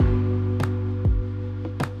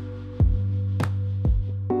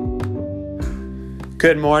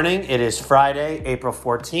Good morning. It is Friday, April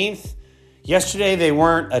 14th. Yesterday, they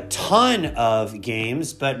weren't a ton of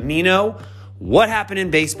games, but Mino, what happened in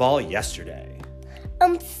baseball yesterday?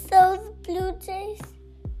 So the Blue Jays,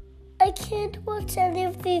 I can't watch any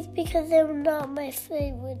of these because they're not my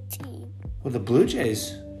favorite team. Well, the Blue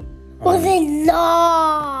Jays. Well, they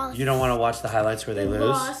lost. You don't want to watch the highlights where they lose?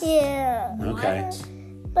 Lost. Yeah. Okay.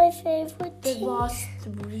 My favorite They team. lost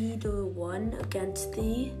 3-1 against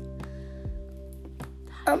the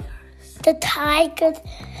The Tigers.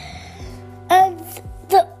 And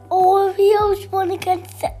the Orioles won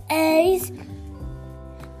against the A's.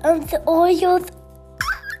 And the Orioles,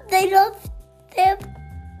 they lost them.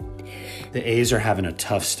 The A's are having a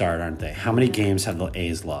tough start, aren't they? How many games have the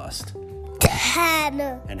A's lost? 10.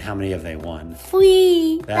 And how many have they won?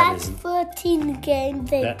 3. That That's is- 13 games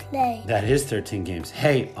they play. That is 13 games.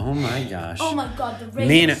 Hey, oh my gosh. Oh my God, the Rays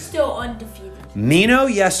Mina- are still undefeated. Mino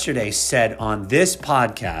yesterday said on this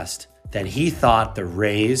podcast that he thought the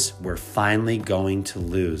Rays were finally going to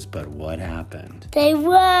lose, but what happened? They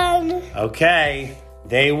won. Okay,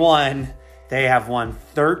 they won. They have won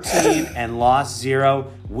 13 and lost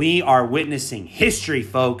 0. We are witnessing history,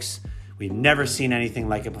 folks. We've never seen anything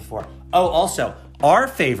like it before. Oh, also, our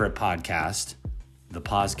favorite podcast, the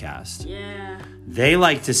Podcast, Yeah. they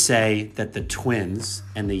like to say that the Twins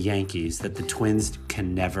and the Yankees, that the Twins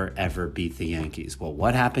can never, ever beat the Yankees. Well,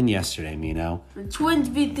 what happened yesterday, Mino? The Twins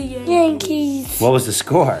beat the Yankees. What was the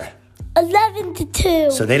score?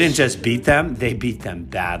 11-2. So they didn't just beat them, they beat them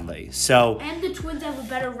badly. So, And the Twins have a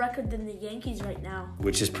better record than the Yankees right now.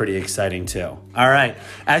 which is pretty exciting too. All right.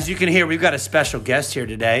 As you can hear, we've got a special guest here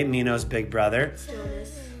today, Mino's big brother. Still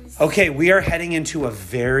is. Okay, we are heading into a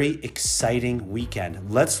very exciting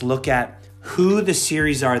weekend. Let's look at who the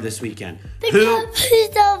series are this weekend. The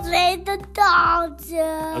Cubbies don't play the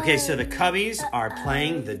Dodgers. Okay, so the Cubbies are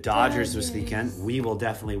playing the Dodgers this weekend. We will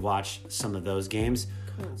definitely watch some of those games.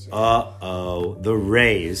 The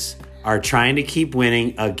Rays are trying to keep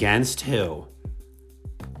winning against who?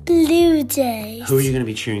 Blue Jays. Who are you going to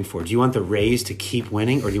be cheering for? Do you want the Rays to keep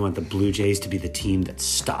winning, or do you want the Blue Jays to be the team that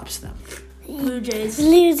stops them? Blue Jays.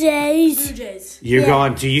 Blue Jays. Blue Jays. You're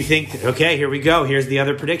going, do you think, okay, here we go. Here's the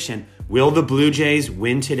other prediction. Will the Blue Jays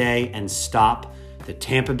win today and stop the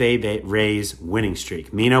Tampa Bay Rays winning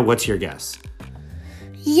streak? Mino, what's your guess?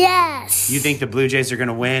 Yes. You think the Blue Jays are going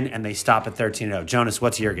to win and they stop at 13-0. Jonas,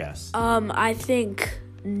 what's your guess? I think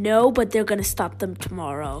no, but they're gonna stop them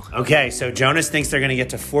tomorrow. Okay, so Jonas thinks they're going to get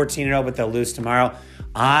to 14-0, but they'll lose tomorrow.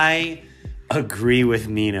 I agree with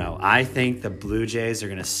Mino. I think the Blue Jays are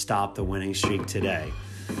going to stop the winning streak today.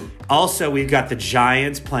 Also, we've got the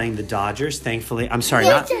Giants playing the Dodgers, thankfully. I'm sorry,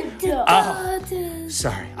 not... Dodgers.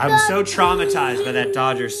 Sorry, I'm so traumatized by that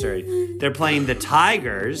Dodgers story. They're playing the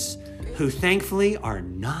Tigers, who thankfully are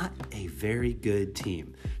not a very good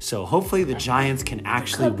team. So hopefully the Giants can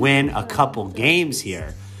actually win a couple games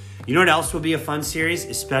here. You know what else will be a fun series,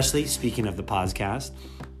 especially speaking of the podcast?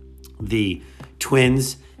 The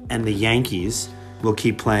Twins and the Yankees will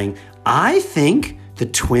keep playing. I think the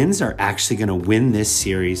Twins are actually going to win this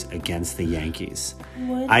series against the Yankees.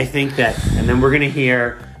 What? I think that, and then we're going to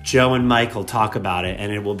hear Joe and Michael talk about it,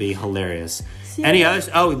 and it will be hilarious. Any others?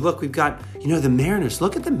 Oh, look, we've got, the Mariners.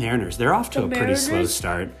 Look at the Mariners. They're off to a pretty slow Mariners?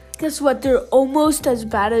 start. Guess what? They're almost as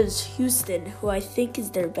bad as Houston, who I think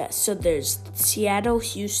is their best. So there's Seattle,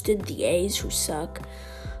 Houston, the A's, who suck.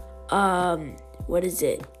 What is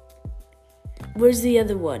it? Where's the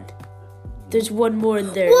other one? There's one more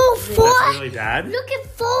in there. Whoa, That's four. really bad. Look at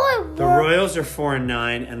 4. The Royals are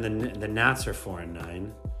 4-9, and the Nats are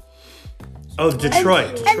 4-9. Oh, Detroit.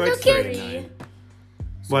 and Detroit's look at- 3-9.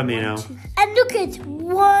 What, Mino? And look at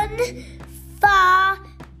 1, 5.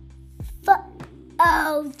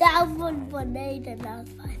 Oh, that one 1-8 and that was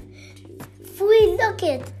 5. 3. Look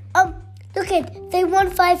at. They won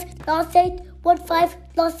 5, lost 8. 1-5,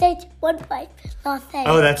 lost 8. 1-5, lost 8.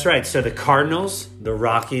 Oh, that's right. So the Cardinals, the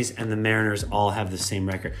Rockies, and the Mariners all have the same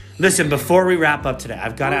record. Listen, before we wrap up today,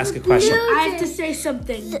 I've got to ask a question. I have to say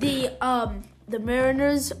something. The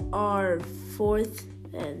Mariners are 4th,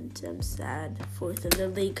 and I'm sad 4th in the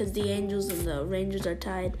league because the Angels and the Rangers are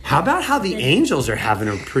tied. How about how the Angels are having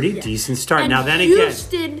a pretty decent start? And Now then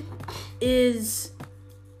Houston is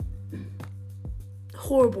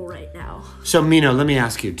horrible right now. So Mino, let me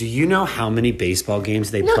ask you, do you know how many baseball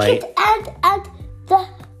games they Look play? at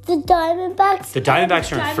the Diamondbacks. The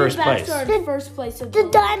Diamondbacks are in first place. Diamondbacks are in first place of The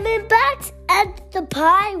Diamondbacks and the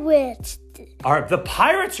Pirates. The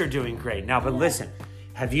Pirates are doing great now, but listen,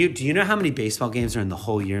 do you know how many baseball games are in the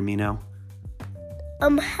whole year, Mino?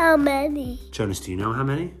 How many? Jonas, do you know how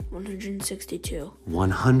many? 162.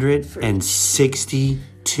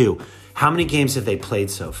 162. How many games have they played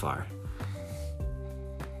so far?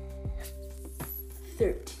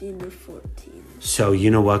 13 or 14. So you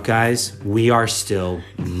know what, guys? We are still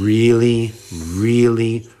really,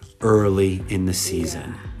 really early in the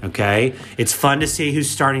season, okay? It's fun to see who's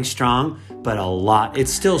starting strong, but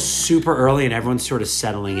it's still super early and everyone's sort of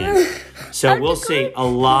settling in. So we'll see. A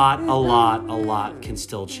lot can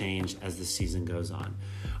still change as the season goes on.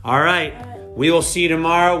 All right. We will see you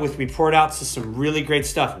tomorrow with report outs to some really great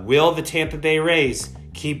stuff. Will the Tampa Bay Rays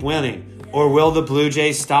keep winning? Or will the Blue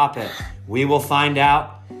Jays stop it? We will find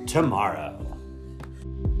out tomorrow.